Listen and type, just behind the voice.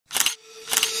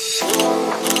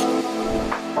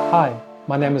Hi,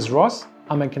 my name is Ross.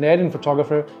 I'm a Canadian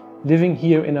photographer living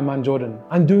here in Amman, Jordan.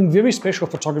 I'm doing very special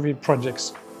photography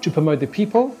projects to promote the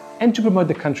people and to promote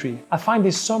the country. I find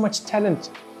there's so much talent,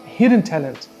 hidden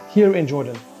talent here in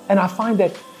Jordan. And I find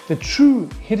that the true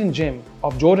hidden gem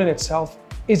of Jordan itself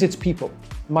is its people.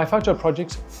 My photo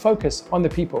projects focus on the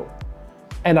people.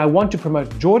 And I want to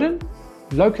promote Jordan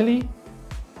locally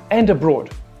and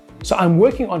abroad. So I'm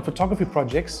working on photography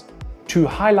projects to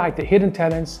highlight the hidden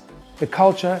talents, the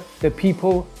culture, the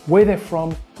people, where they're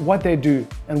from, what they do,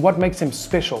 and what makes them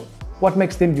special, what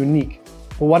makes them unique.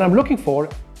 But what I'm looking for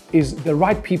is the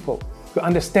right people who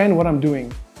understand what I'm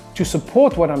doing, to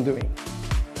support what I'm doing.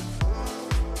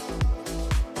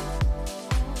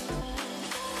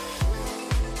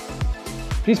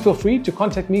 Please feel free to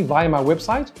contact me via my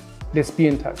website. Let's be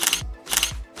in touch.